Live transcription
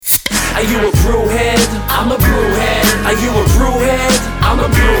Are you a brewhead? I'm a brewhead. Are you a brewhead? I'm a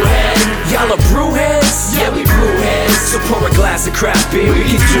brewhead. Y'all are brewheads? Yeah, we brewheads. So pour a glass of craft beer, we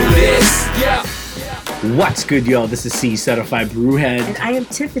can do this. Yeah. What's good, y'all? This is C, Certified Brewhead. And I am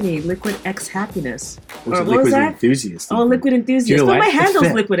Tiffany, Liquid X Happiness. Or what Liquid was that? Enthusiast. Oh, Liquid Enthusiast. You know well, my what?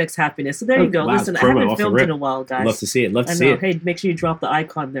 handle's Liquid X Happiness. So there you go. Wow, Listen, I promo haven't off the filmed rip. in a while, guys. Love to see it. Love to I see know. it. Hey, make sure you drop the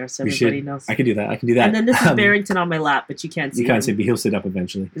icon there so You everybody should. knows. I can do that. I can do that. And then this is Barrington on my lap, but you can't see You can't him. see, but he'll sit up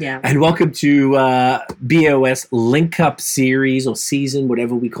eventually. Yeah. And welcome to BOS Link Up series or season,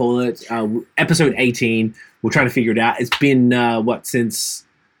 whatever we call it. Episode 18. We're trying to figure it out. It's been, since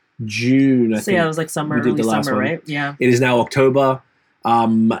June, I think. So yeah, it was like summer, we did early the last summer, one. right? Yeah. It is now October,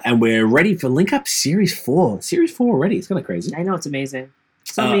 and we're ready for Link Up Series 4. Series 4 already. It's kind of crazy. I know, it's amazing.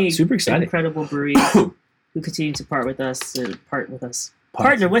 So many super exciting. incredible breweries who continue to partner with us.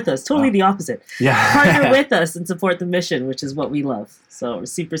 Partner with us. Totally the opposite. Yeah. Partner with us and support the mission, which is what we love. So we're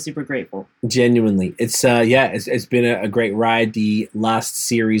super, super grateful. Genuinely. It's been a great ride. The last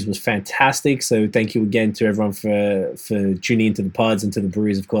series was fantastic. So thank you again to everyone for tuning into the pods and to the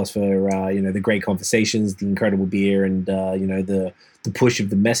breweries, of course, for the great conversations, the incredible beer, and the push of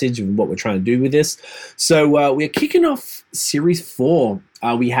the message of what we're trying to do with this. So we're kicking off Series 4.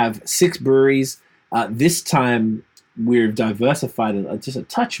 We have 6 breweries. This time we've diversified it just a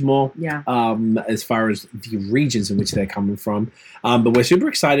touch more, as far as the regions in which they're coming from. But we're super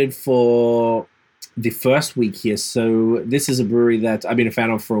excited for the first week here. So this is a brewery that I've been a fan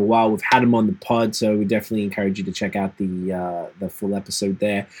of for a while. We've had them on the pod, so we definitely encourage you to check out the full episode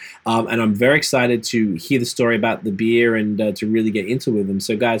there. And I'm very excited to hear the story about the beer and to really get into it with them.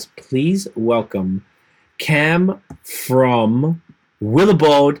 So guys, please welcome Cam from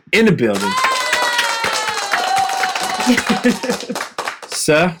Willibald in the building.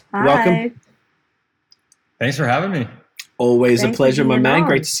 Sir, Hi. welcome. Thanks for having me. Always Thanks a pleasure, for my being man. on.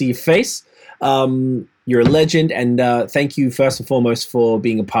 Great to see your face. You're a legend, and thank you first and foremost for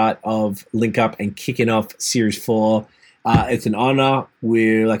being a part of Link Up and kicking off Series 4. It's an honor.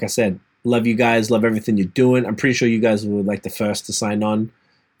 We're, like I said, love you guys, love everything you're doing. I'm pretty sure you guys were like the first to sign on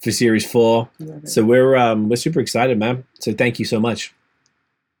for Series 4. Love it. So we're super excited, man. So thank you so much.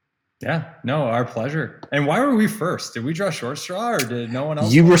 Yeah, no, our pleasure. And why were we first? Did we draw short straw, or did no one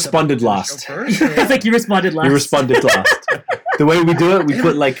else? You want to responded do the show last. first, It's like you responded last. You responded last. The way we do it, we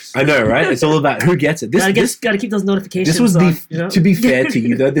put I know, right? It's all about who gets it. Gotta keep those notifications. This was on, you know? to be fair to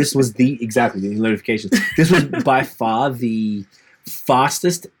you though, this was the notifications. This was by far the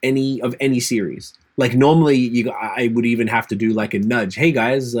fastest of any series. Like normally I would even have to do like a nudge. Hey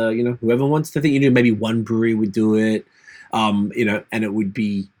guys, whoever wants to think, maybe one brewery would do it. And it would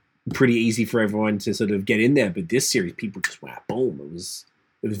be pretty easy for everyone to sort of get in there. But this series, people just went boom. It was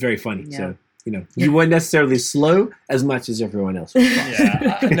very funny. Yeah. So, you weren't necessarily slow as much as everyone else was fast.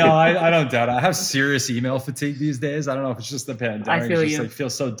 Yeah, no, I don't doubt it. I have serious email fatigue these days. I don't know if it's just the pandemic. I feel it just you.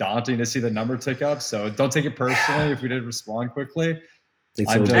 feels so daunting to see the number tick up. So don't take it personally if we didn't respond quickly. It's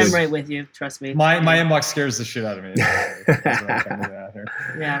I'm all just- good. I'm right with you. Trust me. My inbox scares the shit out of me. That's what I'm coming at here.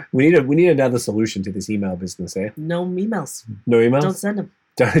 Yeah. We need another solution to this email business, eh? No emails. No emails? Don't send them.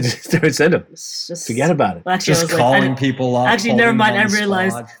 Don't send them. It's just Forget about it. Well, actually, Just I was calling like, people up. actually, never holding mind. them I on the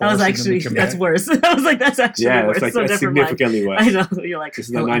realized spot, I was forcing them actually to that's commit. worse. I was like, that's actually Yeah, worse. it's like so that's never mind. significantly worse. I know. You're like, This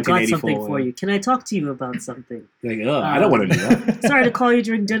is the oh, I got 1984 something for you. Can I talk to you about something? Like, I don't want to do that. Sorry to call you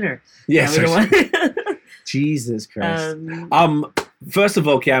during dinner. Yeah, we don't want- Jesus Christ. um, First of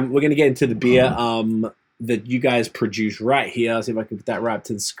all, Cam, we're gonna get into the beer that you guys produce right here. Let's see if I can put that right up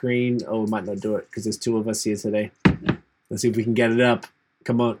to the screen. Oh, we might not do it because there's 2 of us here today. Let's see if we can get it up.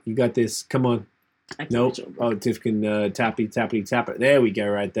 Come on, you got this. Come on. I can't Nope. reach over. Oh, Tiff can tap it. There we go,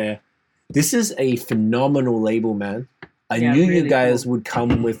 right there. This is a phenomenal label, man. I Yeah, knew you really guys cool. would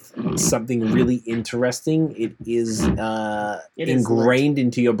come with something really interesting. It is It is ingrained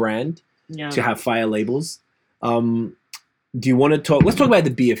into your brand Yeah. to have fire labels. Do you want to talk? Let's talk about the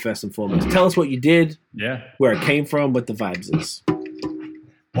beer first and foremost. Tell us what you did, Yeah. where it came from, what the vibes is.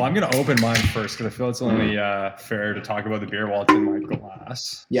 Well, I'm going to open mine first because I feel it's only fair to talk about the beer while it's in my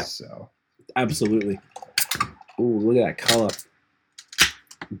glass. Yeah. So Absolutely. Ooh, look at that color.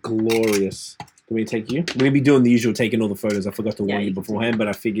 Glorious. Can we take you? We're going to be doing the usual taking all the photos. I forgot to Yeah, warn you you can beforehand, but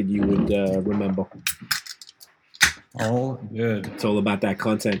I figured you would remember. all good. It's all about that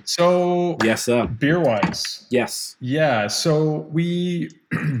content. So Yes, sir. beer wise, Yes. yeah. So we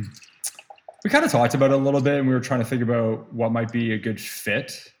kind of talked about it a little bit, and we were trying to think about what might be a good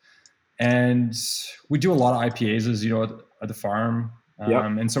fit. And we do a lot of IPAs, as you know, at the farm. Yep.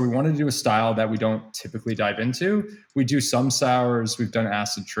 And so we wanted to do a style that we don't typically dive into. We do some sours. We've done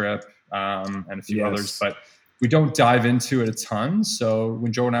Acid Trip and a few Yes. others, but we don't dive into it a ton. So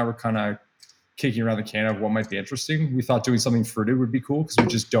when Joe and I were kind of kicking around the can of what might be interesting, we thought doing something fruited would be cool because we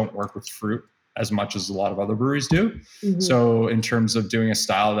just don't work with fruit as much as a lot of other breweries do. Mm-hmm. So in terms of doing a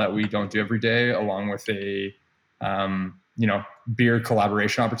style that we don't do every day, along with a beer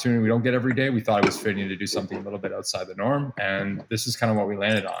collaboration opportunity we don't get every day, we thought it was fitting to do something a little bit outside the norm. And this is kind of what we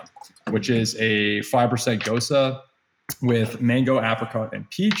landed on, which is a 5% Gosa with mango, apricot, and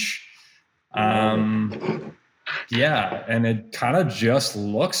peach. Yeah, and it kind of just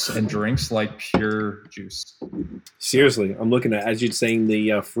looks and drinks like pure juice. Seriously, I'm looking at, as you're saying,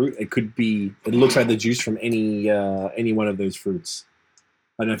 the fruit. It looks like the juice from any one of those fruits.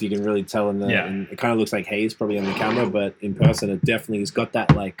 I don't know if you can really tell in it kind of looks like haze probably on the camera, but in person it definitely has got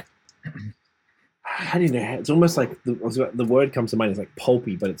that, like, how do you know? It's almost like the word comes to mind is like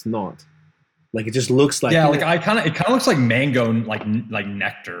pulpy, but it's not. Like it just looks like, like it kind of looks like mango, like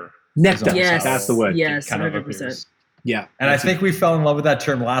nectar. Nectar. Yes, that's the word. Yes, kind of 100%. Yeah, and I think we fell in love with that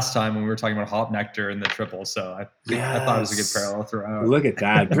term last time when we were talking about hop nectar in the triple. So I thought it was a good parallel throughout. Look at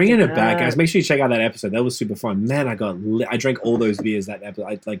that, bringing it back, guys. Make sure you check out that episode. That was super fun. Man, I drank all those beers that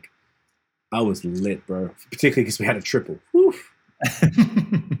episode. I was lit, bro. Particularly because we had a triple.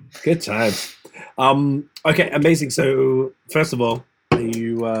 Good times. Okay, amazing. So first of all,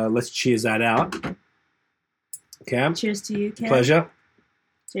 let's cheers that out. Cam. Cheers to you, Cam. Pleasure.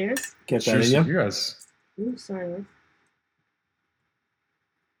 Cheers. Get that Cheers in to you. you guys. Ooh, sorry.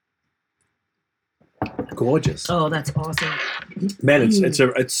 Gorgeous. Oh, that's awesome. Man,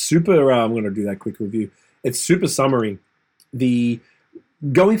 it's super. I'm going to do that quick review. It's super summery.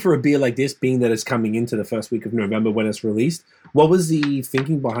 Going for a beer like this, being that it's coming into the first week of November when it's released, what was the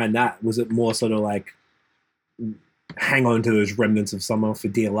thinking behind that? Was it more sort of like hang on to those remnants of summer for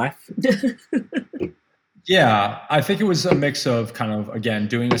dear life? Yeah, I think it was a mix of kind of, again,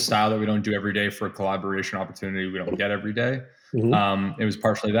 doing a style that we don't do every day for a collaboration opportunity we don't get every day. Mm-hmm. It was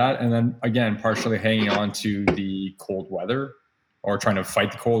partially that. And then, again, partially hanging on to the cold weather, or trying to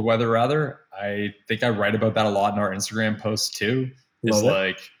fight the cold weather, rather. I think I write about that a lot in our Instagram posts, too. It's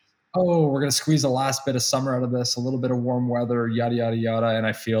like, oh, we're going to squeeze the last bit of summer out of this, a little bit of warm weather, yada, yada, yada. And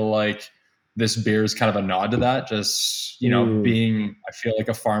I feel like this beer is kind of a nod to that. Just, being, I feel like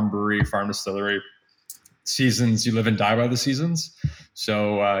a farm brewery, farm distillery. Seasons, you live and die by the seasons.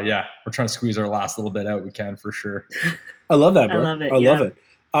 So we're trying to squeeze our last little bit out we can, for sure. I love that, bro. I love it. I love it.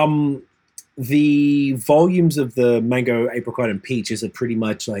 The volumes of the mango, apricot, and peach, is it pretty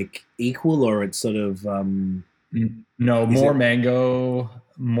much like equal, or it's sort of no, more mango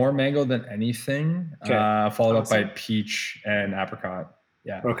than anything. Okay. Followed up by peach and apricot.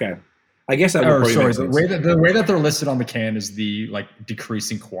 Yeah. Okay. I guess that would probably make sense. The way that they're listed on the can is the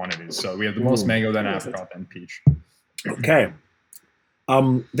decreasing quantities. So we have the most mango, then apricot, then peach. Okay.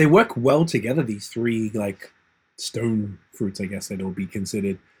 They work well together, these three stone fruits, I guess they'd all be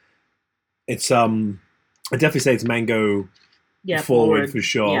considered. It's I definitely say it's mango forward for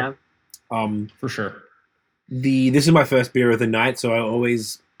sure. Yeah. For sure. This is my first beer of the night, so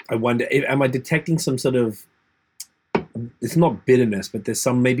I wonder, am I detecting some sort of, it's not bitterness, but there's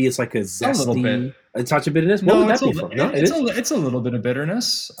maybe it's like a zesty, a little bit. A touch of bitterness. What would that be from? It's a little bit of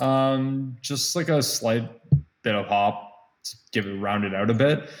bitterness. Just like a slight bit of hop to give it rounded out a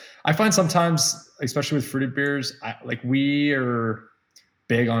bit. I find sometimes, especially with fruited beers, we are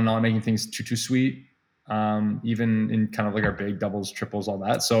big on not making things too sweet. Even in kind of like our big doubles, triples, all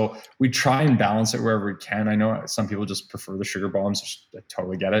that. So we try and balance it wherever we can. I know some people just prefer the sugar bombs. I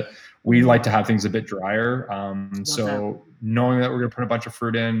totally get it. We like to have things a bit drier. Knowing that we're going to put a bunch of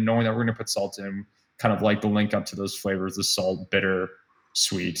fruit in, knowing that we're going to put salt in, kind of like the link up to those flavors, the salt, bitter,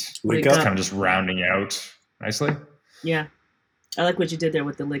 sweet. Link It's up. kind of just rounding out nicely. Yeah. I like what you did there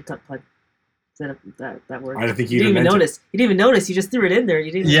with the link up plug. That word. I don't think you didn't even notice. You didn't even notice. You just threw it in there.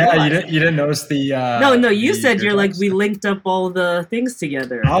 You didn't. You didn't notice the. No. You said you're like, we linked up all the things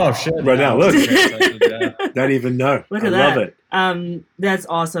together. Oh shit! Right now, look. Yeah. Don't even know. Look at I that. love it. That's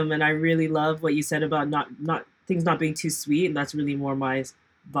awesome, and I really love what you said about not things not being too sweet, and that's really more my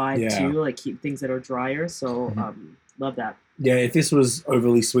vibe too. Like keep things that are drier. So love that. Yeah, if this was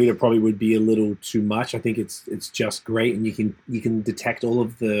overly sweet, it probably would be a little too much. I think it's just great, and you can detect all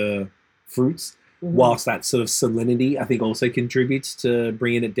of the fruits. Mm-hmm. Whilst that sort of salinity, I think, also contributes to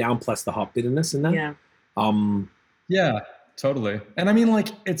bringing it down, plus the hop bitterness in that. Yeah. Yeah, totally. And I mean,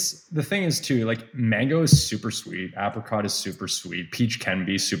 it's the thing is too, mango is super sweet, apricot is super sweet, peach can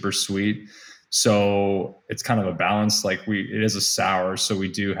be super sweet. So it's kind of a balance. It is a sour, so we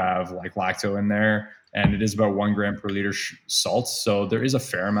do have lacto in there, and it is about 1 gram per liter salt. So there is a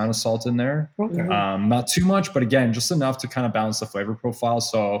fair amount of salt in there. Okay. Not too much, but again, just enough to kind of balance the flavor profile.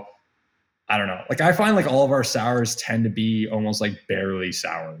 So I don't know. Like I find like all of our sours tend to be almost like barely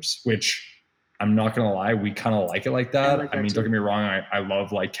sours, which I'm not gonna lie, we kind of like it like that. I mean, don't get me wrong, I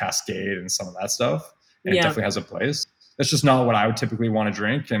love like Cascade and some of that stuff, and it definitely has a place. That's just not what I would typically want to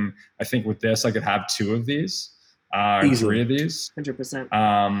drink. And I think with this, I could have 2 of these, or 3 of these,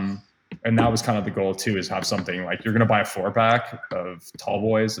 100%. And that was kind of the goal too, is have something like you're gonna buy a 4-pack of Tall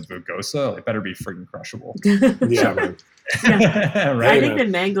Boys of Gosa, it better be freaking crushable. Yeah, man. Right? I think the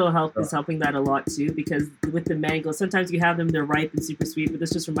mango is helping that a lot too, because with the mango, sometimes you have them, they're ripe and super sweet, but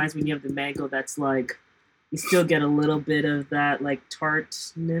this just reminds me when you have the mango that's like, you still get a little bit of that like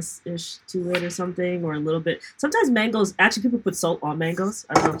tartness-ish to it or something, or a little bit. Sometimes mangoes, actually people put salt on mangoes.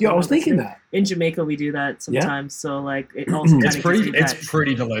 I don't know. I was thinking that. In Jamaica we do that sometimes. Yeah. So like it also it's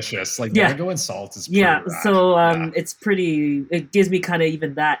pretty delicious. Like mango and salt is pretty rad. So it's pretty, it gives me kind of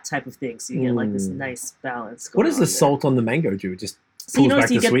even that type of thing. So you get like this nice balance. What does the salt on the mango do? It just pulls back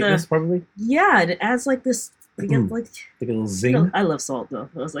the sweetness probably? Yeah, and it adds like this. You get like a little zing. I love salt though.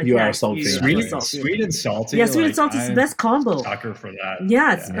 I was like, you are a salt fan. Sweet and salty. Yeah, sweet and salty is the best combo. Sucker for that.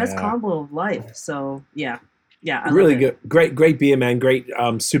 Yeah, it's the best combo of life. So yeah. Really good, great beer, man. Great,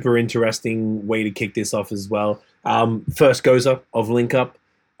 super interesting way to kick this off as well. First Goza of Link Up.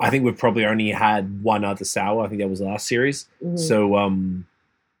 I think we've probably only had one other sour. I think that was the last series. Mm-hmm. So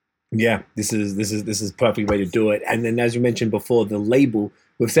yeah, this is perfect way to do it. And then as you mentioned before, the label.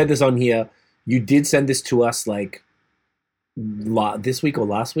 We've said this on here. You did send this to us like this week or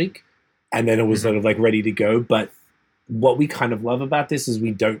last week, and then it was sort of like ready to go. But what we kind of love about this is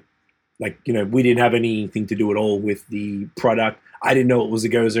we don't we didn't have anything to do at all with the product. I didn't know it was a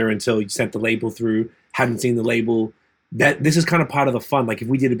Goza until you sent the label through. Hadn't seen the label. That this is kind of part of the fun. Like if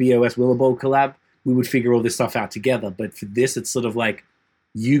we did a BOS Willowbowl collab, we would figure all this stuff out together. But for this, it's sort of like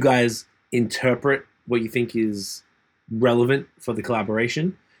you guys interpret what you think is relevant for the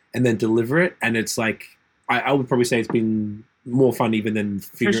collaboration and then deliver it. And it's like, I would probably say it's been more fun even than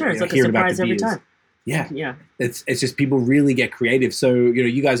for sure. It's like a surprise every time. Yeah. It's just people really get creative. So,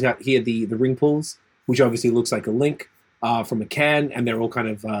 you guys got here the ring pulls, which obviously looks like a link from a can, and they're all kind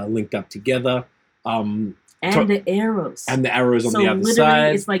of linked up together. And the arrows. And the arrows on the other side. So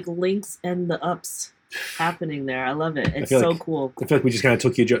literally it's like links and the ups happening there. I love it. It's so cool. I feel like we just kind of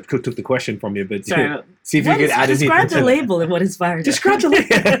took the question from you, but sorry, see if you could add anything. Describe the label and what inspired it. Describe the label.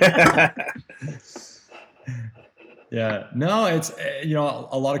 Yeah, no, it's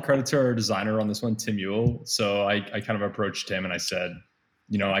a lot of credit to our designer on this one, Tim Ewell. So I kind of approached him and I said,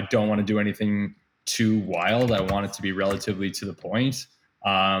 I don't want to do anything too wild. I want it to be relatively to the point.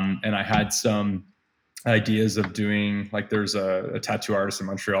 And I had some ideas of doing, like, there's a tattoo artist in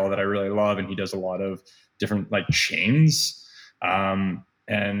Montreal that I really love, and he does a lot of different like chains.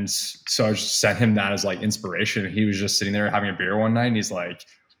 And so I just sent him that as like inspiration. He was just sitting there having a beer one night, and he's like,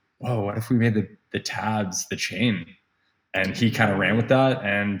 "Whoa, what if we made the tabs the chain?" And he kind of ran with that,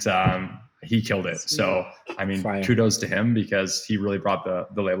 and he killed it. So, I mean, kudos to him because he really brought the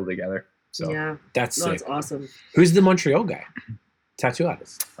label together. So yeah, that's awesome. Who's the Montreal guy? Tattoo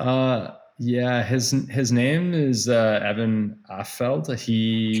artist. Yeah, his name is Evan Affeld.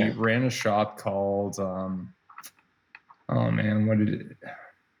 He ran a shop called my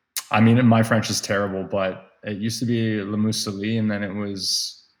French is terrible, but it used to be La Mousselie, and then it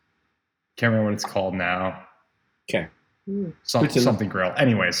was, can't remember what it's called now. Okay. Something grill.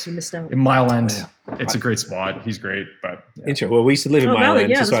 Anyways, in Mile End, it's a great spot. He's great, but well, we used to live in Mile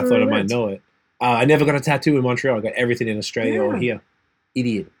End, so I thought I might know it. I never got a tattoo in Montreal. I got everything in Australia or here.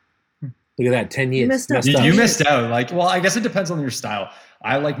 Idiot. Look at that, 10 years. You missed out. Like, well, I guess it depends on your style.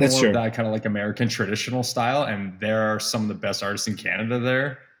 I like more of that kind of like American traditional style, and there are some of the best artists in Canada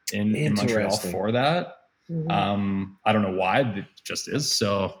there in Montreal for that. Mm-hmm. I don't know why, it just is.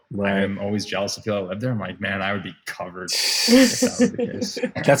 So I'm always jealous of people that live there. I'm like, man, I would be covered if that was the case.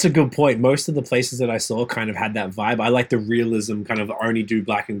 That's a good point. Most of the places that I saw kind of had that vibe. I like the realism, kind of only do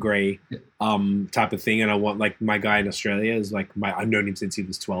black and gray type of thing. And I want, like, my guy in Australia is like I've known him since he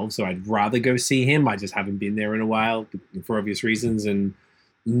was 12, so I'd rather go see him. I just haven't been there in a while for obvious reasons, and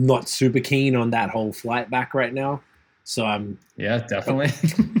not super keen on that whole flight back right now. So yeah, definitely.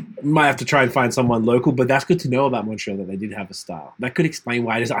 Might have to try and find someone local, but that's good to know about Montreal, that they did have a style. That could explain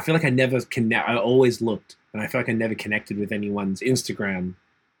why it is. I feel like I never I always looked, and I feel like I never connected with anyone's Instagram,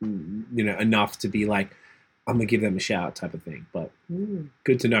 enough to be like, I'm gonna give them a shout type of thing. But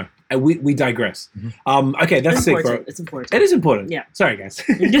good to know. We digress. Mm-hmm. Okay, that's sick, bro. It's important. It is important. Yeah. Sorry, guys.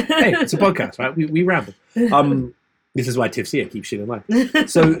 Hey, it's a podcast, right? We ramble. This is why Tiff's here, keep shit in line.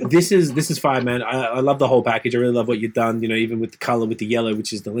 So this is fire, man. I love the whole package. I really love what you've done, even with the color, with the yellow,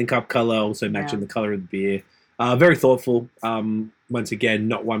 which is the Link Up color, also matching the color of the beer. Very thoughtful. once again,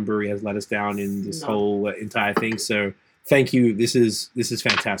 not one brewery has let us down in this whole entire thing. So thank you. This is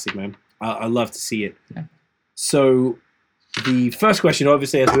fantastic, man. I love to see it. Yeah. So the first question,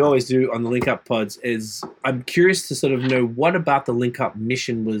 obviously, as we always do on the Link Up pods, is I'm curious to sort of know what about the Link Up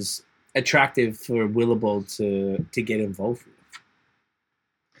mission was attractive for Willowbold to get involved with.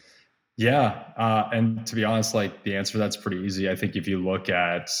 Yeah, and to be honest, like the answer to that's pretty easy. I think if you look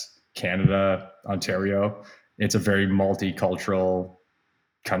at Canada, Ontario, it's a very multicultural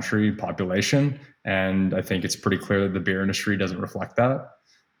country population, and I think it's pretty clear that the beer industry doesn't reflect that.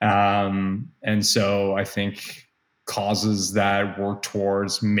 And so I think causes that work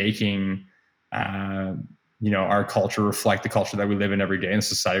towards making our culture reflect the culture that we live in every day and the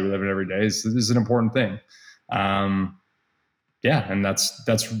society we live in every day is an important thing. And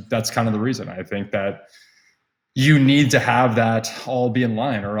that's kind of the reason. I think that you need to have that all be in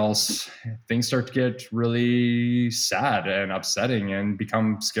line, or else things start to get really sad and upsetting and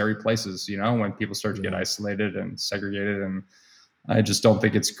become scary places, when people start to get isolated and segregated. And I just don't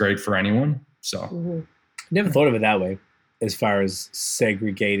think it's great for anyone. So never thought of it that way, as far as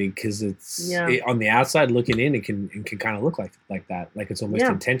segregated, because it's on the outside looking in, it can kind of look like that, like it's almost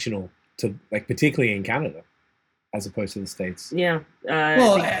intentional to, like, particularly in Canada as opposed to the States. And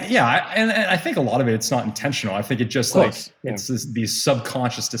I think a lot of it's not intentional. I think it just it's these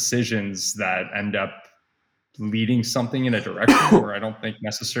subconscious decisions that end up leading something in a direction where I don't think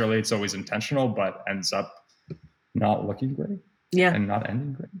necessarily it's always intentional, but ends up not looking great. Yeah. And not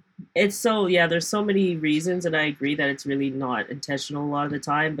ending great. It's there's so many reasons, and I agree that it's really not intentional a lot of the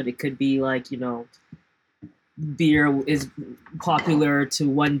time, but it could be like, beer is popular to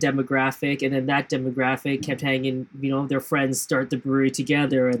one demographic, and then that demographic kept hanging, their friends start the brewery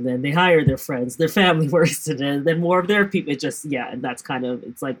together, and then they hire their friends, their family works in it, and then more of their people, and that's kind of,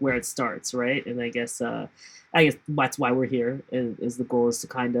 it's like where it starts, right? And I guess that's why we're here, is the goal is to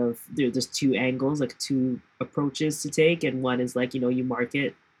kind of, there's two angles, like two approaches to take, and one is like, you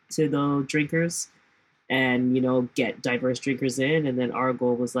market to the drinkers and, get diverse drinkers in. And then our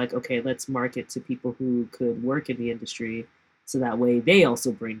goal was like, okay, let's market to people who could work in the industry, so that way they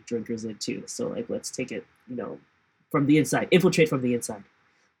also bring drinkers in too. So like, let's take it, from the inside, infiltrate from the inside.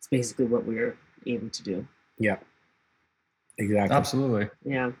 It's basically what we're aiming to do. Yeah, exactly. Absolutely.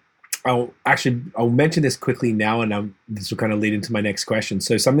 Yeah. I'll mention this quickly now, and this will kind of lead into my next question.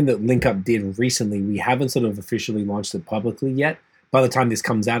 So something that Link Up did recently, we haven't sort of officially launched it publicly yet. By the time this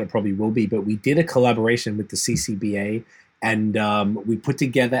comes out, it probably will be, but we did a collaboration with the CCBA, and we put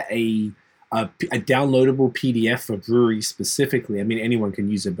together a downloadable PDF for breweries specifically. I mean, anyone can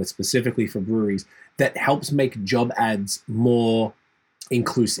use it, but specifically for breweries, that helps make job ads more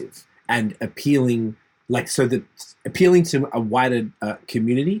inclusive and appealing, appealing to a wider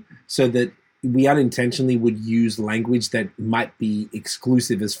community, so that we unintentionally would use language that might be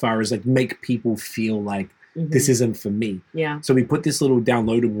exclusive, as far as like make people feel like, this isn't for me. Yeah. So we put this little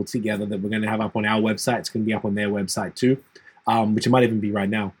downloadable together that we're going to have up on our website. It's going to be up on their website too, which it might even be right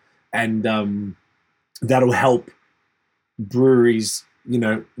now. And that'll help breweries,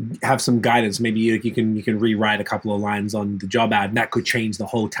 have some guidance. Maybe you can rewrite a couple of lines on the job ad, and that could change the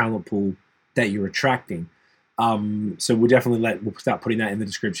whole talent pool that you're attracting. So we'll definitely we'll start putting that in the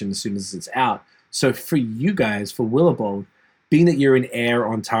description as soon as it's out. So for you guys, for Willowbold, being that you're in Ayr,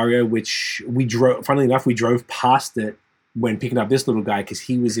 Ontario, which funnily enough, we drove past it when picking up this little guy, because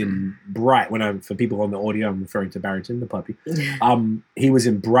he was in Bright. For people on the audio, I'm referring to Barrington, the puppy. He was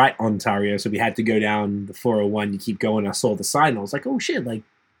in Bright, Ontario, so we had to go down the 401. You keep going. I saw the sign. And I was like, oh shit, like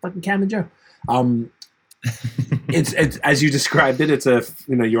fucking Cam and Joe. It's as you described it. It's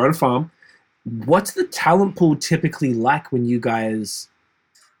you're on a farm. What's the talent pool typically like when you guys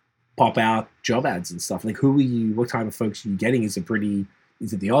pop out job ads and stuff? Like, what kind of folks are you getting? Is it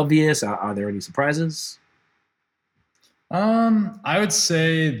the obvious? Are there any surprises? I would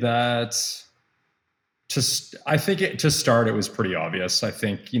say that to start, it was pretty obvious. I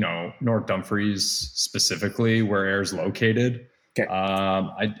think, North Dumfries specifically, where Ayr's located. Okay.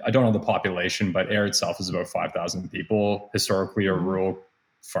 I don't know the population, but Ayr itself is about 5,000 people, historically a rural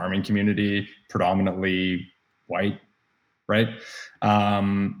farming community, predominantly white. Right.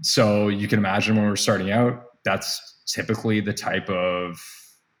 So you can imagine when we're starting out, that's typically the type of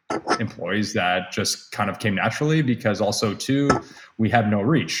employees that just kind of came naturally, because also too, we have no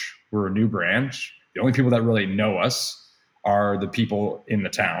reach. We're a new brand. The only people that really know us are the people in the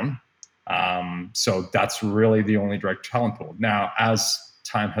town. So that's really the only direct talent pool. Now, as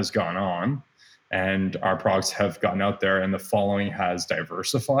time has gone on and our products have gotten out there and the following has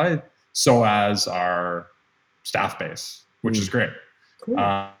diversified, so as our staff base, which is great. Cool.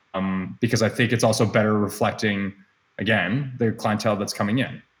 Because I think it's also better reflecting, again, the clientele that's coming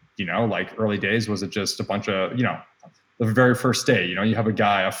in. You know, like early days, was it just a bunch of, you know, the very first day, you know, you have a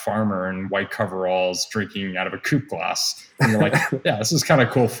guy, a farmer in white coveralls drinking out of a coupe glass. And you're like, yeah, this is kind of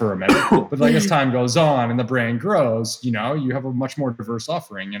cool for a minute. But like as time goes on and the brand grows, you know, you have a much more diverse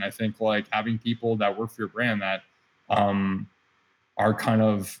offering. And I think like having people that work for your brand that are kind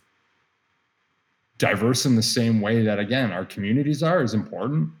of diverse in the same way that, again, our communities are, is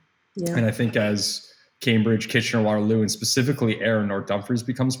important. Yeah. And I think as Cambridge, Kitchener, Waterloo, and specifically Ayr and North Dumfries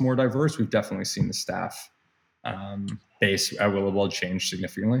becomes more diverse, we've definitely seen the staff base at Willowbell change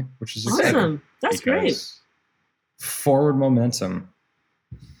significantly, which is exciting. Awesome. That's great. Forward momentum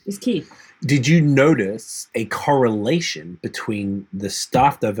is key. Did you notice a correlation between the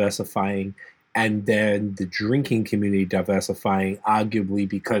staff diversifying and then the drinking community diversifying, arguably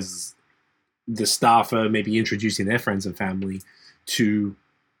because the staff are maybe introducing their friends and family to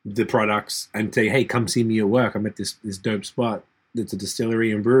the products and say, hey, come see me at work. I'm at this dope spot. It's a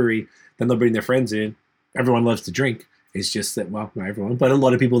distillery and brewery. Then they'll bring their friends in. Everyone loves to drink. It's just that, well, not everyone, but a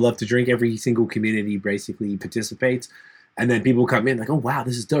lot of people love to drink. Every single community basically participates. And then people come in like, oh, wow,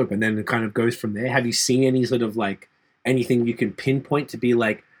 this is dope. And then it kind of goes from there. Have you seen any sort of like anything you can pinpoint to be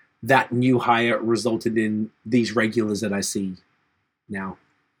like that new hire resulted in these regulars that I see now?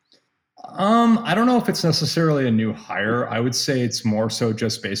 I don't know if it's necessarily a new hire. I would say it's more so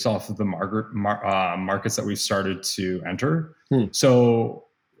just based off of the markets that we've started to enter. So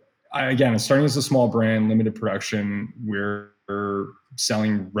again, starting as a small brand, limited production, we're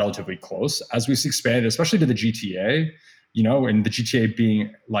selling relatively close. As we've expanded, especially to the GTA, you know, and the GTA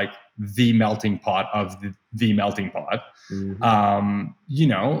being like the melting pot of the melting pot, you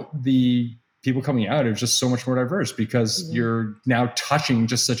know, the people coming out are just so much more diverse because you're now touching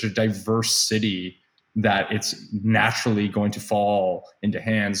just such a diverse city that it's naturally going to fall into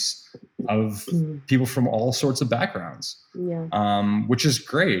hands of people from all sorts of backgrounds, which is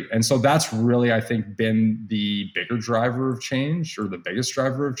great. And so that's really, I think, been the bigger driver of change, or the biggest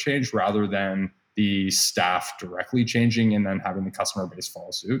driver of change, rather than the staff directly changing and then having the customer base follow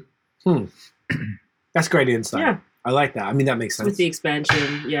suit. That's great insight. Yeah. I like that. I mean, that makes sense. With the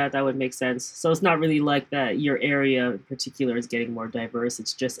expansion, yeah, that would make sense. So it's not really like that your area in particular is getting more diverse.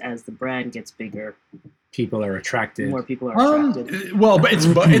 It's just as the brand gets bigger, people are attracted. More people are attracted. Well, but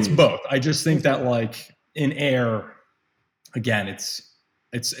it's both. I just think that like in Ayr, again, it's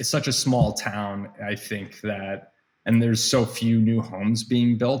such a small town. I think that, and there's so few new homes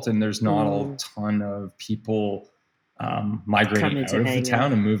being built, and there's not a ton of people migrating out of the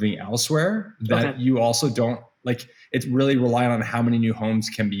town and moving elsewhere. That you also don't. Like, it's really relying on how many new homes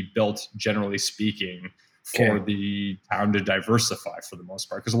can be built, generally speaking, for the town to diversify for the most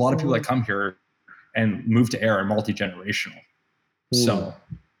part. Because a lot of people that come here and move to Ayr are multi-generational. So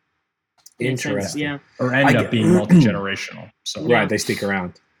interesting. Yeah. Or end up being multi-generational. So right, they stick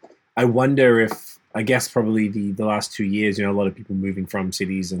around. I wonder if, I guess probably the last 2 years, you know, a lot of people moving from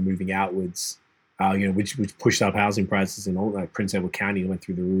cities and moving outwards, you know, which pushed up housing prices in all like Prince Edward County, went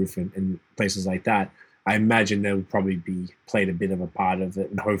through the roof, and places like that. I imagine they would probably be played a bit of a part of it,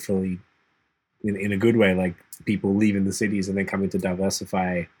 and hopefully in a good way, like people leaving the cities and then coming to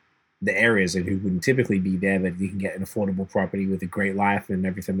diversify the areas, and who wouldn't typically be there, but you can get an affordable property with a great life and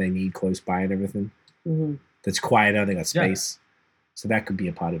everything they need close by and everything. That's quieter, they got space. So that could be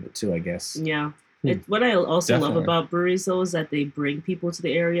a part of it too, I guess. Yeah. What I also love about breweries, though, is that they bring people to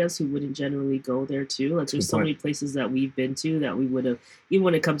the areas who wouldn't generally go there, too. Like, there's so many places that we've been to that we would have, even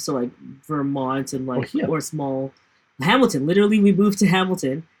when it comes to, like, Vermont and, like, or small Hamilton. Literally, we moved to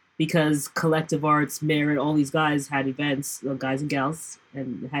Hamilton because Collective Arts, Merit, all these guys had events, guys and gals,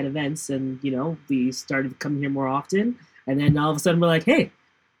 and had events. And, you know, we started coming here more often. And then all of a sudden, we're like, hey,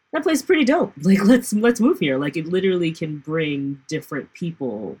 that place is pretty dope. Like, let's move here. Like, it literally can bring different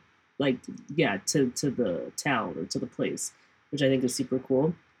people, like, to the town or to the place, which I think is super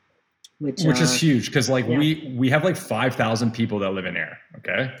cool. Which is huge, because like we have like 5,000 people that live in Ayr,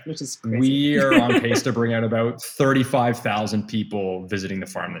 okay? Which is crazy. We are on pace to bring out about 35,000 people visiting the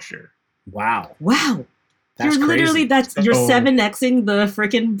farm this year. Wow. That's you're literally crazy. You're 7xing the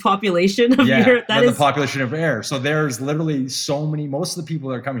freaking population of your the population of Ayr. So there's literally so many. Most of the people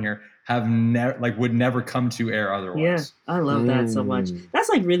that are coming here have would never come to Ayr otherwise. Yeah, I love that so much. That's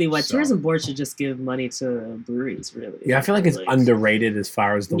like really what tourism boards should just give money to breweries, really. Yeah, I feel like it's underrated as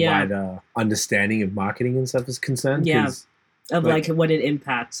far as the wider understanding of marketing and stuff is concerned. Yeah. Like what it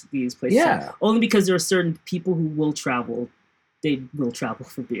impacts these places. Yeah. Only because there are certain people who will travel they will travel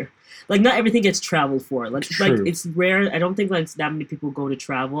for beer. Like not everything gets traveled for. Like it's rare. I don't think like that many people go to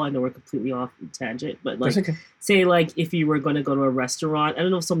travel. I know we're completely off tangent, but like say like if you were going to go to a restaurant, I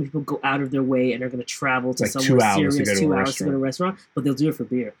don't know if some people go out of their way and are going to travel to somewhere serious 2 hours to go to a restaurant, but they'll do it for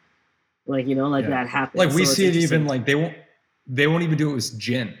beer. Like that happens. Like we see it even like they won't even do it with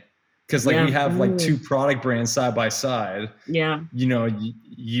gin. Because like we have like two product brands side by side. Yeah.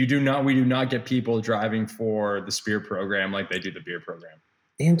 We do not get people driving for the spear program like they do the beer program.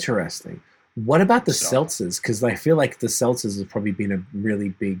 Interesting. What about the seltzers? Because I feel like the seltzers have probably been a really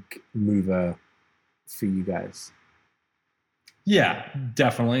big mover for you guys. Yeah,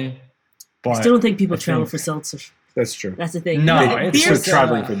 definitely. But I still don't think people travel for seltzers. That's true. That's the thing. No, it's just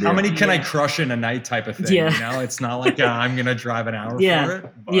traveling for beer. How many can I crush in a night type of thing? Yeah. It's not like I'm going to drive an hour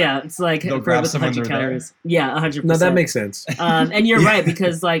for it. It's like they'll grab some 100 calories. Yeah, 100%. No, that makes sense. And you're right,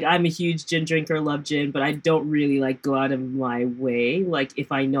 because like I'm a huge gin drinker, love gin, but I don't really like go out of my way. Like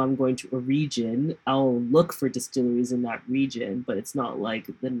if I know I'm going to a region, I'll look for distilleries in that region, but it's not like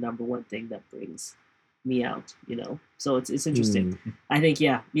the number one thing that brings me out, so it's interesting. I think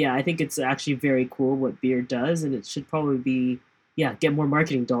I think it's actually very cool what beer does, and it should probably be get more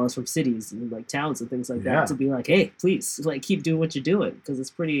marketing dollars from cities and like towns and things like that to be like, hey, please like keep doing what you're doing, because it's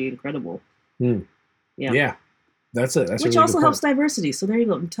pretty incredible. That's which really also helps diversity. So there you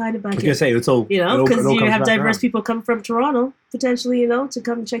go, I'm tying it back. I was gonna say it's all because you have diverse people come from Toronto potentially, to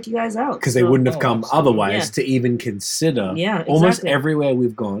come and check you guys out, because they wouldn't have come otherwise to even consider. Almost everywhere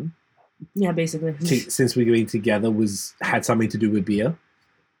we've gone. Yeah, basically. Since we've been together, had something to do with beer.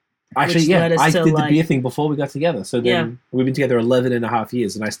 Actually, I did the beer thing before we got together. So then we've been together 11 and a half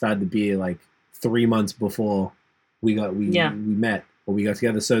years, and I started the beer like 3 months before we met or we got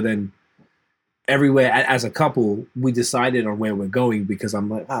together. So then everywhere as a couple, we decided on where we're going, because I'm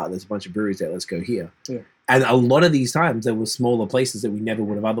like, there's a bunch of breweries there. Let's go here. Yeah. And a lot of these times, there were smaller places that we never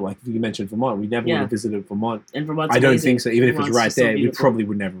would have otherwise. You mentioned Vermont. We never would have visited Vermont. And Vermont's I don't amazing. think so. Even Vermont's if it's right there, we beautiful. probably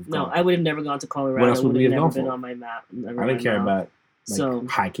would never have gone. No, I would have never gone to Colorado. What else would we have never gone been for? on my map. I don't care about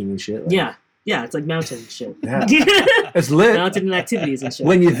hiking and shit. Yeah, it's like mountain shit. Yeah. It's lit. Mountain activities and shit.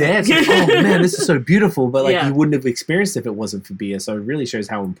 When you're there, it's like, oh man, this is so beautiful. But like you wouldn't have experienced if it wasn't for beer. So it really shows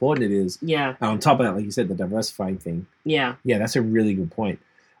how important it is. Yeah. And on top of that, like you said, the diversifying thing. Yeah. Yeah, that's a really good point.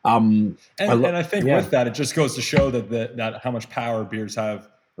 And I think with that, it just goes to show that how much power beers have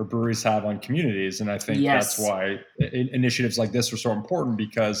or breweries have on communities. And I think that's why initiatives like this are so important,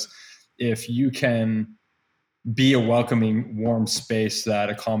 because if you can be a welcoming, warm space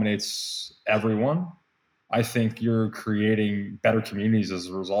that accommodates everyone, I think you're creating better communities as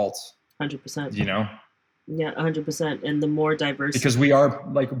a result. 100%. Yeah, 100%. And the more diverse, because we are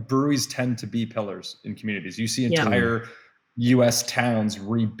like, breweries tend to be pillars in communities. You see entire U.S. towns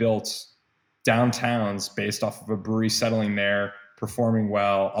rebuilt downtowns based off of a brewery settling there, performing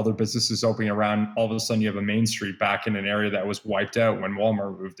well, other businesses opening around. All of a sudden, you have a main street back in an area that was wiped out when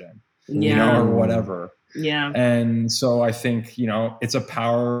Walmart moved in, or whatever. Yeah. And so I think, it's a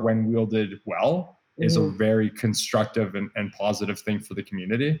power when wielded well is a very constructive and positive thing for the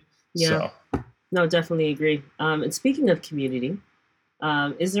community. Yeah. So. No, definitely agree. And speaking of community,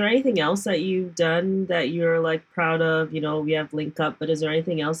 is there anything else that you've done that you're like proud of? We have Link Up, but is there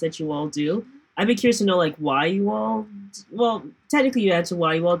anything else that you all do? I'd be curious to know like why you all, well, technically you answer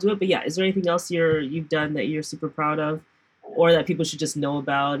why you all do it, but is there anything else you've done that you're super proud of, or that people should just know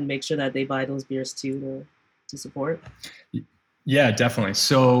about and make sure that they buy those beers too to support? Yeah, definitely.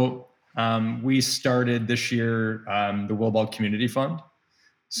 So we started this year the Willbald Community Fund.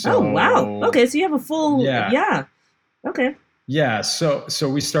 So, oh wow! Okay, so you have a full Okay. Yeah, so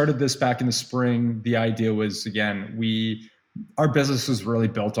we started this back in the spring. The idea was, again, our business was really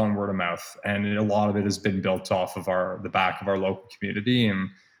built on word of mouth, and a lot of it has been built off of the back of our local community, and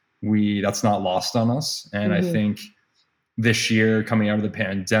that's not lost on us. And I think this year, coming out of the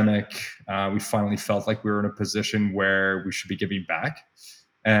pandemic, we finally felt like we were in a position where we should be giving back,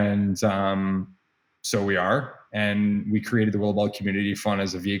 and so we are. And we created the Willbald Community Fund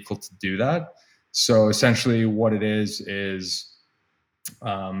as a vehicle to do that. So essentially what it is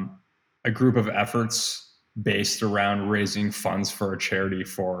a group of efforts based around raising funds for a charity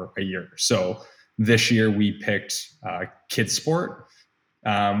for a year. So this year we picked Kids Sport,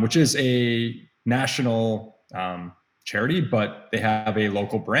 which is a national charity, but they have a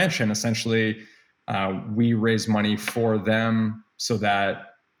local branch. And essentially we raise money for them so that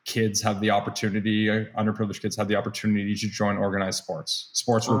kids have the opportunity, underprivileged kids have the opportunity to join organized sports.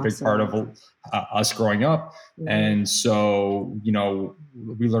 Sports were a big part of us growing up. Mm-hmm. And so, you know,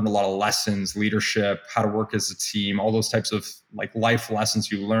 we learned a lot of lessons, leadership, how to work as a team, all those types of like life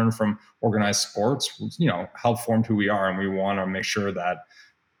lessons you learn from organized sports, you know, help form who we are. And we want to make sure that,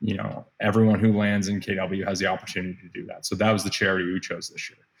 you know, everyone who lands in KW has the opportunity to do that. So that was the charity we chose this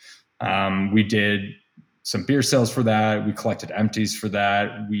year. We did some beer sales for that. We collected empties for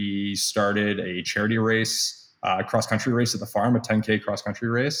that. We started a charity race, cross-country race at the farm, a 10K cross-country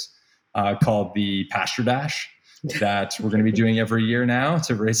race called the Pasture Dash that we're going to be doing every year now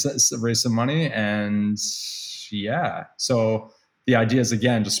to raise some money. And yeah, so the idea is,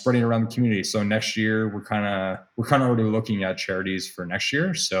 again, just spreading around the community. So next year we're kind of already looking at charities for next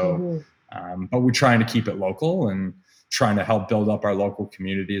year. So, but we're trying to keep it local and trying to help build up our local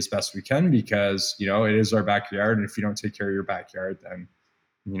community as best we can, because, you know, it is our backyard. And if you don't take care of your backyard, then,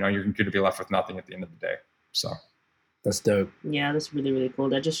 you know, you're going to be left with nothing at the end of the day. So that's dope. Yeah, that's really, really cool.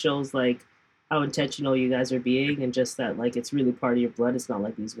 That just shows like how intentional you guys are being, and just that like it's really part of your blood. It's not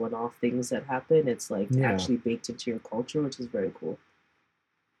like these one-off things that happen. It's like actually baked into your culture, which is very cool.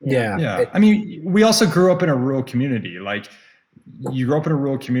 Yeah. I mean, we also grew up in a rural community. Like, you grew up in a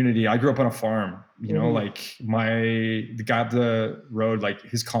rural community. I grew up on a farm, you know, like the guy up the road, like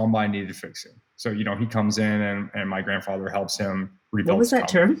his combine needed fixing. So, you know, he comes in and my grandfather helps him rebuild. What was that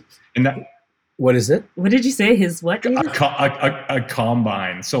term? And that, what is it? What did you say? His what? A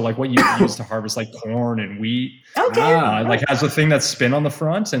combine. So like what you use to harvest like corn and wheat. Okay. Like has a thing that's spin on the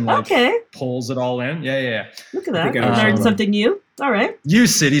front and like pulls it all in. Yeah. Look at that. Learned something new. All right. You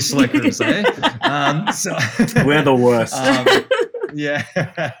city slickers, eh? So we're the worst. Yeah.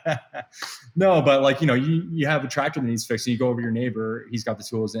 No, but like, you know, you have a tractor that needs fixing. You go over your neighbor, he's got the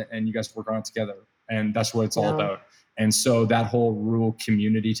tools, and you guys work on it together. And that's what it's all about. And so that whole rural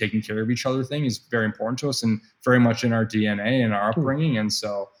community taking care of each other thing is very important to us and very much in our DNA and our upbringing. And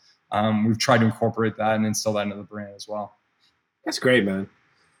so we've tried to incorporate that and instill that into the brand as well. That's great, man.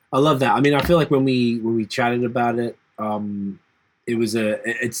 I love that. I mean, I feel like when we chatted about it,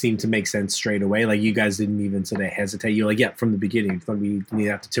 it seemed to make sense straight away. Like, you guys didn't even sort of hesitate. You're like, yeah, from the beginning. We didn't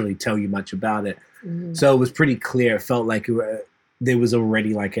have to really tell you much about it. Mm-hmm. So it was pretty clear. It felt like there was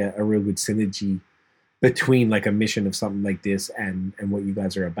already like a real good synergy between like a mission of something like this and what you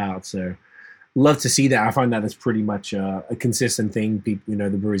guys are about. So love to see that. I find that it's pretty much a consistent thing. People, you know,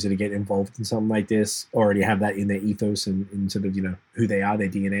 the breweries that get involved in something like this already have that in their ethos and sort of, you know, who they are, their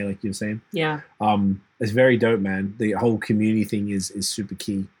DNA, like you were saying. Yeah. It's very dope, man. The whole community thing is super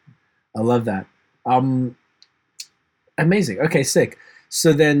key. I love that. Amazing. Okay, sick.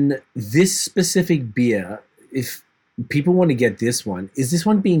 So then this specific beer, if people want to get this one, is this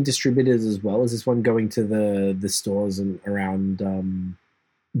one being distributed as well? Is this one going to the stores and around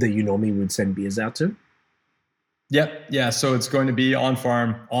that you normally would send beers out to? Yep. Yeah. So it's going to be on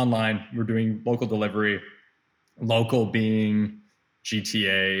farm, online. We're doing local delivery, local being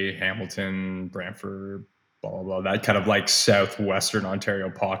GTA, Hamilton, Brantford, blah, blah, blah. That kind of like southwestern Ontario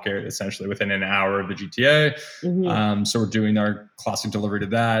pocket, essentially within an hour of the GTA. Mm-hmm. So we're doing our classic delivery to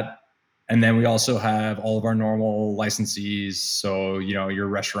that. And then we also have all of our normal licensees. So, you know, your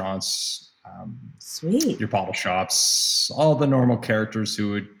restaurants, sweet, your bottle shops, all the normal characters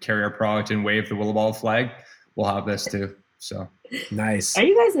who would carry our product and wave the Willowball flag will have this too. So nice. Are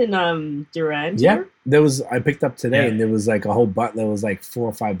you guys in Durand? Yeah, I picked up today, and there was like a whole there was like 4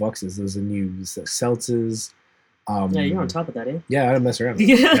 or 5 boxes. There was a new seltzers. Yeah, you're on top of that, eh? Yeah, I don't mess around.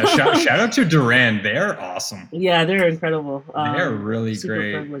 Shout out to Durand. They're awesome. Yeah, they're incredible. They're really super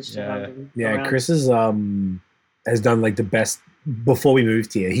great. Privileged to have them around. Chris has done like the best. Before we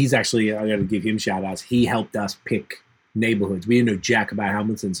moved here, he's actually, I got to give him shout outs. He helped us pick neighborhoods. We didn't know jack about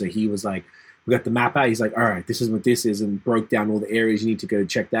Hamilton, so he was like, we got the map out. He's like, all right, this is what this is, and broke down all the areas you need to go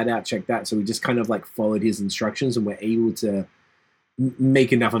check that out, check that. So we just kind of like followed his instructions, and we're able to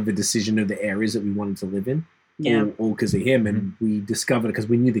make enough of a decision of the areas that we wanted to live in. Yeah. All because of him. And we discovered, because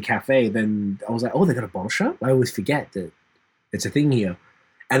we knew the cafe, then I was like, oh, they got a bottle shop? I always forget that it's a thing here.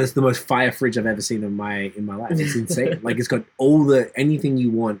 And it's the most fire fridge I've ever seen in my life. It's insane. Like, it's got anything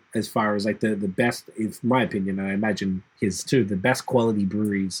you want as far as like the best, in my opinion, and I imagine his too, the best quality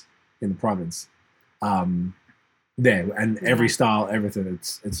breweries in the province. There, and every style, everything.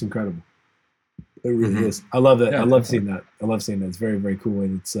 It's incredible. It really is. I love that. I love seeing that. It's very, very cool.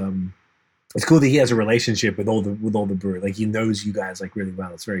 And it's cool that he has a relationship with all the breweries. Like, he knows you guys like really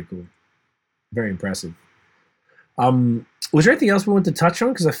well. It's very cool. Very impressive. Was there anything else we wanted to touch on?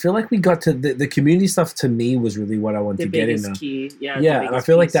 Because I feel like we got to the community stuff. To me, was really what I wanted to get in. Key. Yeah, and I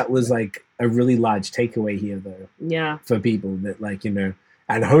feel like that was like a really large takeaway here, though. Yeah, for people that, like, you know,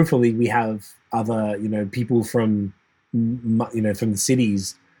 and hopefully we have other, people from, from the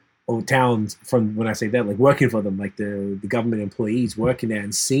cities or towns, from, when I say that, like working for them, like the government employees working there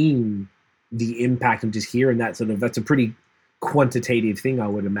and seeing the impact of just hearing that that's a pretty quantitative thing, I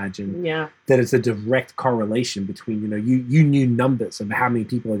would imagine. Yeah. That it's a direct correlation between, you knew numbers of how many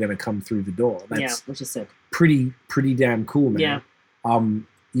people are going to come through the door. That's which is sick. Pretty damn cool, man. Yeah.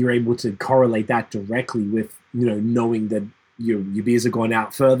 You're able to correlate that directly with, knowing that your beers are going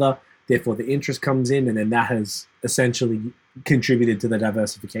out further, therefore the interest comes in, and then that has essentially contributed to the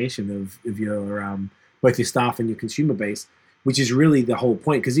diversification of your both your staff and your consumer base, which is really the whole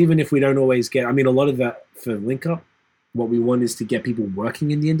point. Because even if we don't always get, a lot of that for Link Up, what we want is to get people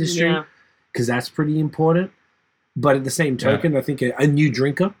working in the industry, because that's pretty important. But at the same token, I think a new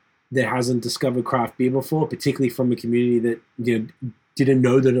drinker that hasn't discovered craft beer before, particularly from a community that didn't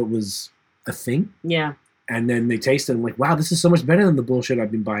know that it was a thing, and then they taste it and like, wow, this is so much better than the bullshit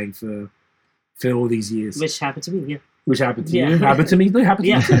I've been buying for all these years. Which happened to me, Which happened to you? Happened to me? It happened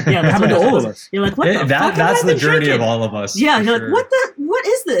to you. Yeah, it happened to all of us. You're like, what the fuck? That's the journey of all of us. Yeah, you're like, what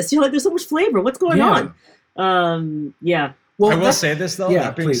is this? You're like, there's so much flavor. What's going on? Well, I will say this though. Yeah,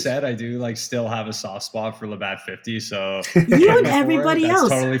 that being please. said, I do still have a soft spot for Labatt 50. So you and everybody else,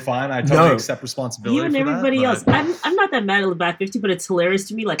 that's totally fine. I totally accept responsibility. You and for everybody that, else. I'm not that mad at Labatt 50, but it's hilarious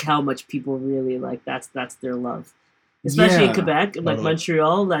to me, like how much people really like that's their love. Especially in Quebec, like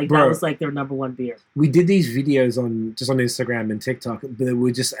Montreal, that was like their number one beer. We did these videos on Instagram and TikTok, but they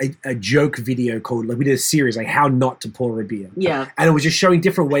were just a joke video called, we did a series, like how not to pour a beer. Yeah. And it was just showing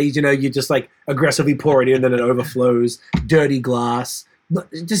different ways, you just like aggressively pour it in and then it overflows, dirty glass,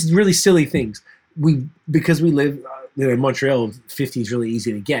 just really silly things. Because we live in Montreal, 50 is really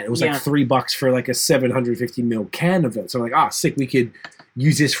easy to get. It was like $3 for like a 750 ml can of it. So like, sick, we could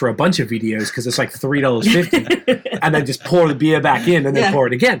use this for a bunch of videos because it's like $3.50 and then just pour the beer back in and then pour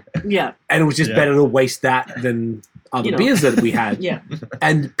it again. Yeah. And it was just better to waste that than other beers that we had.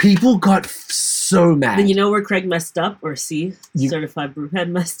 And people got so mad. Then you know where Craig messed up, or Certified Brewhead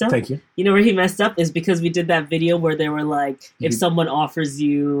messed up? Thank you. You know where he messed up is because we did that video where they were like, if someone offers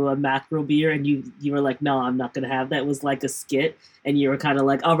you a macro beer and you were like, no, I'm not going to have that. It was like a skit. And you were kind of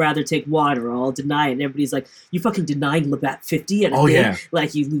like, I'll rather take water or I'll deny it. And everybody's like, you fucking denying Labatt 50 and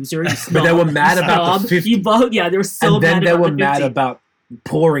like, you loser, you snob. But they were mad about the 50. They were so mad about the 50. And then they were mad about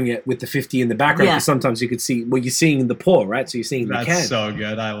pouring it with the 50 in the background, because sometimes you could see, you're seeing the pour, right? So you're seeing the can. That's so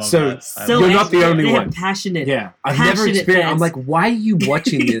good. I love that. So you're not the only one. Passionate. Yeah. I've never experienced, I'm like, why are you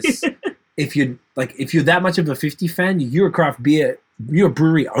watching this? If you're that much of a 50 fan, you're a craft beer, you're a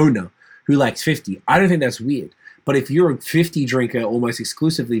brewery owner who likes 50. I don't think that's weird. But if you're a 50 drinker almost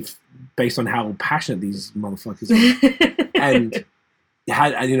exclusively based on how passionate these motherfuckers are, and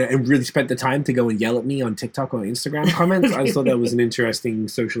and really spent the time to go and yell at me on TikTok or Instagram comments, I just thought that was an interesting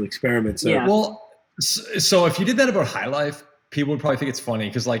social experiment. So, so if you did that about High Life, people would probably think it's funny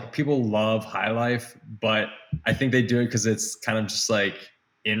because people love High Life, but I think they do it because it's kind of just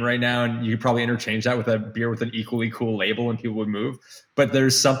in right now, and you could probably interchange that with a beer with an equally cool label and people would move. But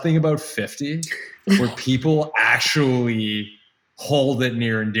there's something about 50 where people actually hold it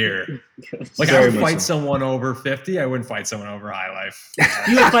near and dear. I would fight someone over 50. I wouldn't fight someone over High Life.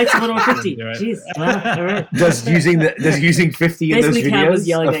 You would fight someone over 50. Jeez. Wow. All right. Does using 50 in those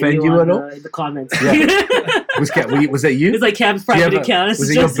videos offend you at all? In the comments. Yeah. Was that you? It was like Cam's private account. Was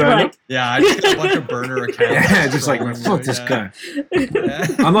it your burner? Yeah, I just got a bunch of burner accounts. Yeah, just fuck this guy.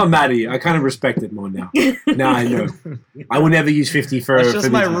 I'm not mad at you. I kind of respect it more now. Now I know. I would never use 50 for. It's just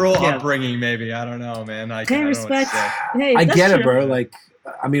my rural upbringing, maybe. I don't know, man. I respect. Hey, I get it, bro.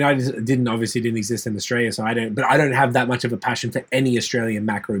 I just didn't exist in Australia, so I don't have that much of a passion for any Australian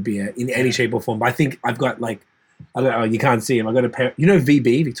macro beer in any shape or form. But I think I've got I don't know, you can't see them. I've got a pair.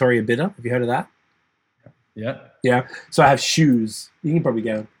 VB, Victoria Bitter. Have you heard of that? Yeah. Yeah. So I have shoes. You can probably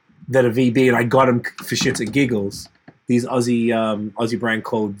get them that are VB, and I got them for shits and giggles. These Aussie brand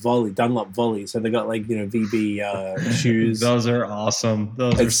called Volley, Dunlop Volley. So they got VB shoes. Those are awesome.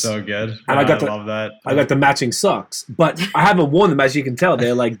 Those are so good. And I love that. I got the matching socks, but I haven't worn them, as you can tell.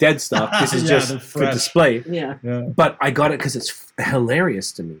 They're dead stuff. This is just for display. Yeah. But I got it because it's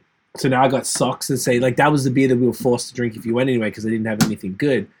hilarious to me. So now I got socks that say that was the beer that we were forced to drink if you went anyway because they didn't have anything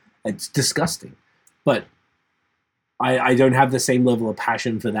good. It's disgusting, but I don't have the same level of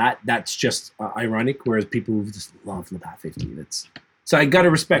passion for that. That's just ironic, whereas people who just love Labatt 50. So I got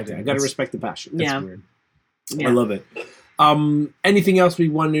to respect it. I got to respect the passion. That's weird. Yeah. I love it. Anything else we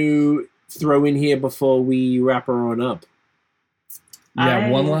want to throw in here before we wrap her on up? Yeah,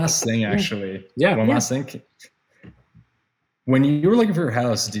 one last thing, actually. Yeah. One last thing. When you were looking for your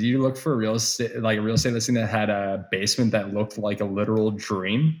house, did you look for a real estate listing that had a basement that looked like a literal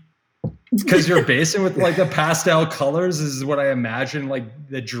dream? Because your basement with like the pastel colors is what I imagine like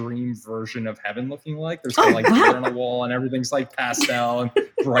the dream version of heaven looking like. There's kind of like glitter on the wall and everything's like pastel and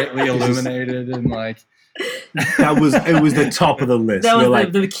brightly illuminated and like. It was the top of the list. That was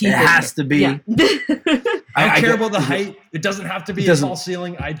like, the key. It has to be. Yeah. I don't care about the height. It doesn't have to be a tall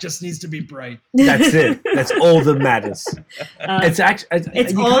ceiling. It just needs to be bright. That's it. That's all that matters. It's actually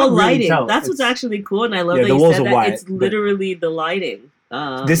it's all lighting. That's what's actually cool, and I love that you said that. White, it's literally the lighting.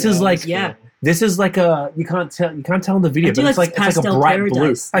 This is like This is like a you can't tell in the video, but it's like a bright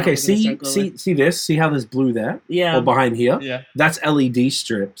blue. Okay, see this? See how there's blue there? Yeah. Or behind here? Yeah. That's LED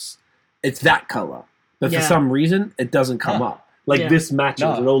strips. It's that color. But for some reason it doesn't come up. Like this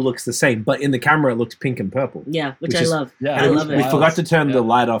matches, it all looks the same. But in the camera it looks pink and purple. Yeah, which I love. Yeah, I love it. We forgot to turn the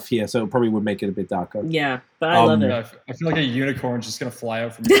light off here, so it probably would make it a bit darker. Yeah, but I love it. I feel like a unicorn's just gonna fly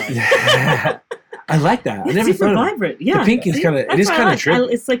out from behind. I like that. It's super vibrant. Yeah, the pink is kind of kind of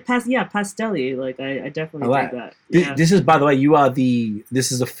trippy. It's like pastel-y. Like I definitely like that. Yeah. This is, by the way,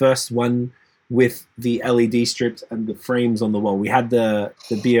 this is the first one with the LED strips and the frames on the wall. We had the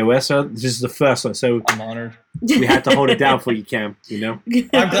BOS. This is the first one, so I'm honored. We had to hold it down for you, Cam. You know.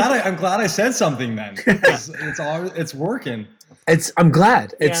 I'm glad I said something then. It's working. I'm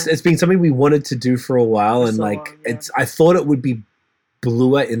glad. It's been something we wanted to do for a while, and I thought it would be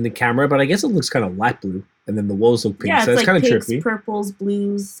bluer in the camera, but I guess it looks kind of light blue, and then the walls look pink, so it's kind of trippy. Purples,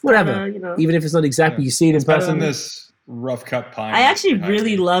 blues, whatever. Even if it's not exactly, you see it in person. This rough cut pine. I actually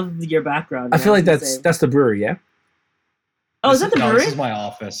really love your background. I feel like that's the brewery, yeah. Oh, is that the brewery? This is my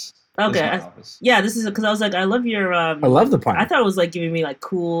office. Okay. Yeah, this is because I was like, I love your. I love the pine. I thought it was like giving me like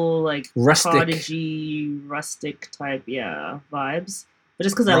cool, like rustic, cottagey, rustic type, vibes. But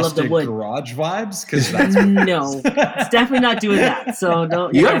just because I love the wood. Garage vibes? Because that's no, it's definitely not doing that. So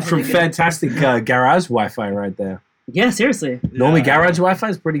don't. You got some fantastic garage Wi-Fi right there. Yeah, seriously. Normally, garage Wi-Fi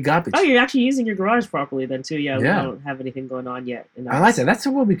is pretty garbage. Oh, you're actually using your garage properly then too. Yeah, we don't have anything going on yet. I like that. That's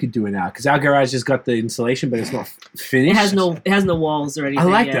what we could do now because our garage has got the insulation, but it's not finished. It has no walls or anything. I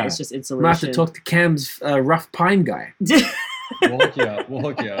like that. It's just insulation. We'll have to talk to Cam's rough pine guy. We'll hook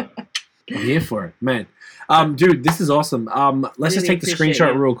you up. I'm here for it, man. Dude, this is awesome. Let's just take the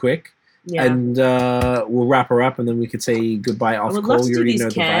screenshot real quick. Yeah. And we'll wrap her up, and then we could say goodbye off call. I would love to do these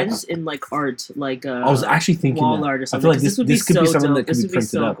cans in like art, like I was actually thinking wall art or something. I feel like this could be something that could be printed up. This would be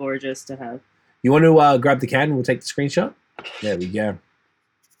so gorgeous to have. You want to grab the can and we'll take the screenshot? There we go.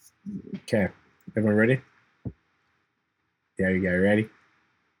 Okay. Everyone ready? There you go. Ready?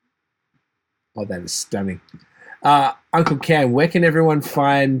 Oh, that is stunning. Uncle Cam, where can everyone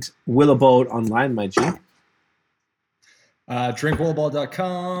find Willowbold online, my G?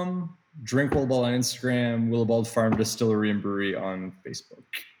 DrinkWillowbold.com, DrinkWillowbold on Instagram, Willowbold Farm Distillery and Brewery on Facebook.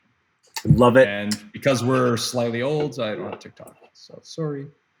 Love it. And because we're slightly old, I don't have TikTok, so sorry.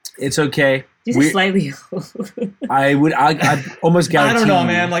 It's okay. These are slightly old. I'd almost guarantee. I don't know,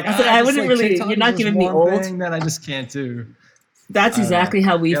 man. Like I wouldn't really. TikTok you're not giving me old. That I just can't do. That's exactly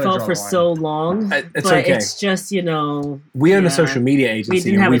how we felt for so long. It's but okay. It's just, we own a social media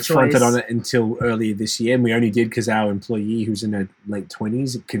agency and we fronted on it until earlier this year, and we only did because our employee who's in her late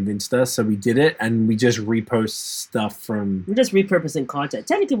 20s convinced us, so we did it, and we just repost stuff from... We're just repurposing content.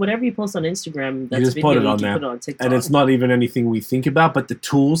 Technically, whatever you post on Instagram, that's just video, put it on you there. can put it on TikTok. And it's not even anything we think about, but the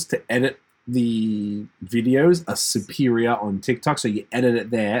tools to edit the videos are superior on TikTok, so you edit it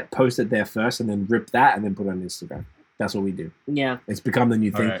there, post it there first, and then rip that, and then put it on Instagram. That's what we do. Yeah. It's become the new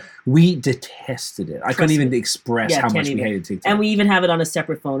thing. Right. We detested it. I couldn't even express how much we hated TikTok. And we even have it on a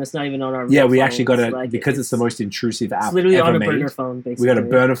separate phone. It's not even on our we phones. actually got it, because it's the most intrusive app it's literally ever on a made. burner phone, basically. We got a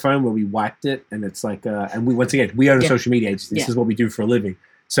burner phone where we wiped it, and it's like, and we once again, we own a social media agency. This is what we do for a living.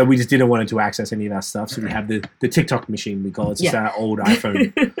 So we just didn't want it to access any of our stuff. So we have the TikTok machine, we call it. It's just our old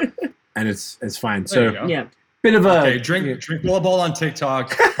iPhone. And it's fine. So bit of a drink Willowbold on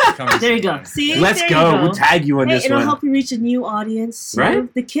TikTok. There you go. See, let's go. We'll tag you on this one. It'll help you reach a new audience,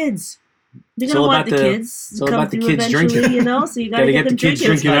 right? The kids. You're gonna want the kids to come through eventually, drinking. So you gotta get them the kids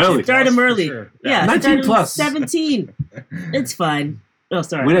drinking early. Start them early. Sure. Yeah, 19 plus. 17. It's fine. Oh,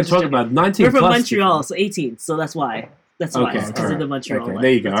 sorry. We didn't talk about 19 We're plus. from Montreal, so 18. So that's why. That's why. Okay, because of the Montreal. Okay,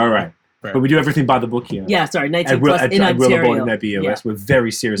 there you go. All right. But we do everything by the book here. Yeah, sorry, 19 plus in Ontario. And that BOS. We're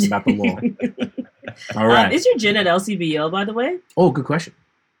very serious about the law. All right. Is your gin at LCBO, by the way? Oh, good question.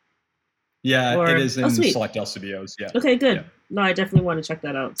 Yeah, it is in select LCBOs. Yeah. Okay, good. Yeah. No, I definitely want to check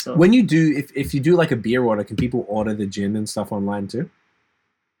that out. So when you do, if you do like a beer order, can people order the gin and stuff online too?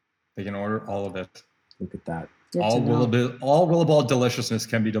 They can order all of it. Look at that. All Willowbold deliciousness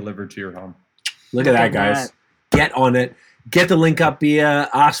can be delivered to your home. Look at that, guys. get on it. Get the Link Up beer.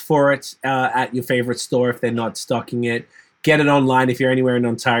 Ask for it at your favorite store if they're not stocking it. Get it online if you're anywhere in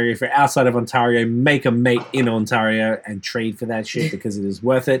Ontario. If you're outside of Ontario, make a mate in Ontario and trade for that shit because it is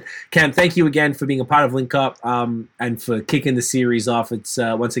worth it. Cam, thank you again for being a part of Link Up and for kicking the series off. It's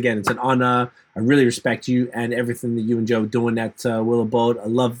once again, it's an honor. I really respect you and everything that you and Joe are doing at Willowbolt. I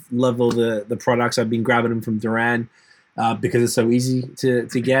love all the products. I've been grabbing them from Duran because it's so easy to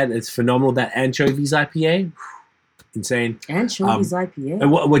get. It's phenomenal. That Anchovies IPA. Insane. Anchovies IPA?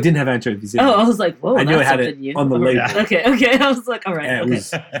 Well, it didn't have anchovies. I was like, whoa, I knew it had it new. on the label. Okay. I was like, all right.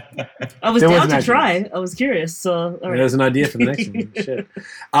 Yeah, I was down to try. I was curious. So, all right. There's an idea for the next one. Shit.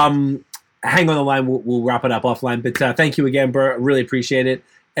 Hang on the line. We'll wrap it up offline. But thank you again, bro. I really appreciate it.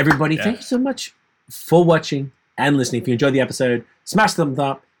 Everybody, thank you so much for watching and listening. If you enjoyed the episode, smash the thumbs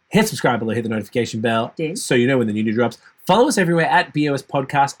up, hit subscribe below, hit the notification bell so you know when the new drops. Follow us everywhere at BOS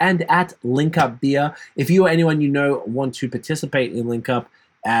Podcast and at Link Up Beer. If you or anyone you know want to participate in Link Up,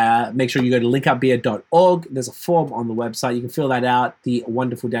 make sure you go to linkupbeer.org. There's a form on the website. You can fill that out. The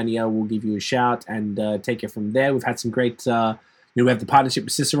wonderful Danielle will give you a shout and take it from there. We've had some great, we have the partnership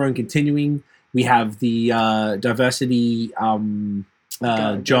with Cicerone continuing. We have the diversity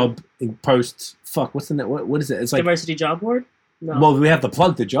job post. Fuck, what's the net? What is it? It's like Diversity Job Board. No. Well, we have the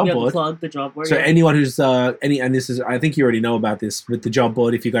plug the job board. Plug the job board. So anyone who's and this is, I think you already know about this with the job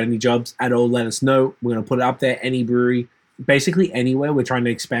board. If you got any jobs at all, let us know. We're gonna put it up there. Any brewery, basically anywhere. We're trying to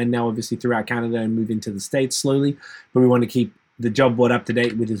expand now, obviously throughout Canada and move into the States slowly. But we want to keep the job board up to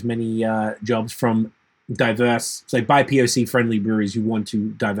date with as many jobs from diverse, so by POC friendly breweries who want to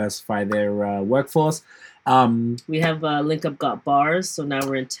diversify their workforce. We have Link Up got bars, so now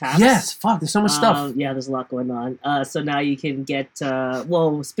we're in taps. Yes, fuck, there's so much stuff. Yeah, there's a lot going on. So now you can get,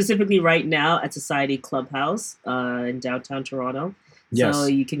 specifically right now at Society Clubhouse in downtown Toronto. Yes. So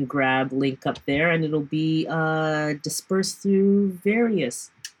you can grab Link Up there, and it'll be dispersed through various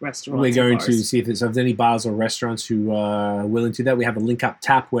restaurants. We're going to see if there's any bars or restaurants who are willing to do that. We have a Link Up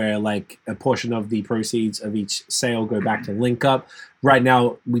tap where like a portion of the proceeds of each sale go back to Link Up. Right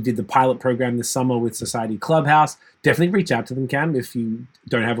now, we did the pilot program this summer with Society Clubhouse. Definitely reach out to them, Cam, if you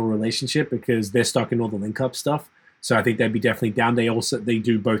don't have a relationship because they're stuck in all the Link Up stuff. So I think they'd be definitely down. They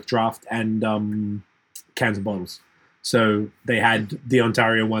do both draft and cans and bottles. So they had the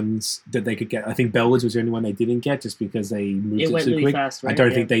Ontario ones that they could get. I think Bellwoods was the only one they didn't get just because they moved it went too really quick. fast, right? I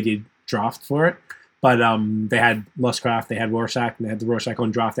don't think they did draft for it. But they had Lost Craft, they had Rorschach, and they had the Rorschach on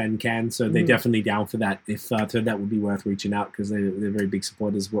draft and can. So they're definitely down for that. If so that would be worth reaching out because they're very big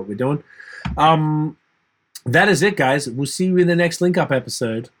supporters of what we're doing. That is it, guys. We'll see you in the next Link Up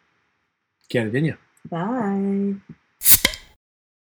episode. Get it in you. Bye.